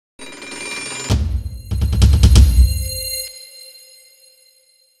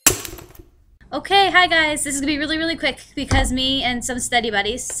Okay, hi guys. This is gonna be really, really quick because me and some study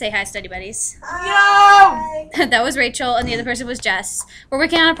buddies, say hi, study buddies. Hi. That was Rachel, and the other person was Jess. We're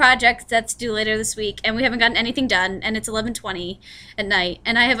working on a project that's due later this week, and we haven't gotten anything done. And it's 11:20 at night,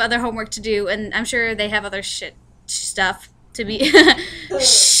 and I have other homework to do, and I'm sure they have other stuff to be.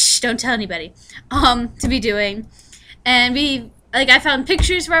 Shh! Don't tell anybody. To be doing, and I found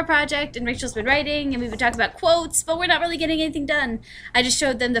pictures for our project, and Rachel's been writing, and we've been talking about quotes, but we're not really getting anything done. I just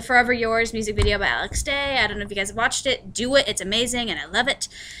showed them the Forever Yours music video by Alex Day. I don't know if you guys have watched it. Do it. It's amazing, and I love it.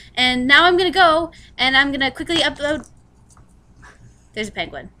 And now I'm going to go, and I'm going to quickly upload. There's a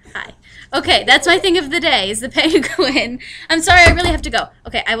penguin. Hi. Okay, that's my thing of the day, is the penguin. I'm sorry, I really have to go.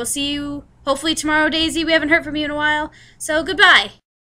 Okay, I will see you hopefully tomorrow, Daisy. We haven't heard from you in a while, so goodbye.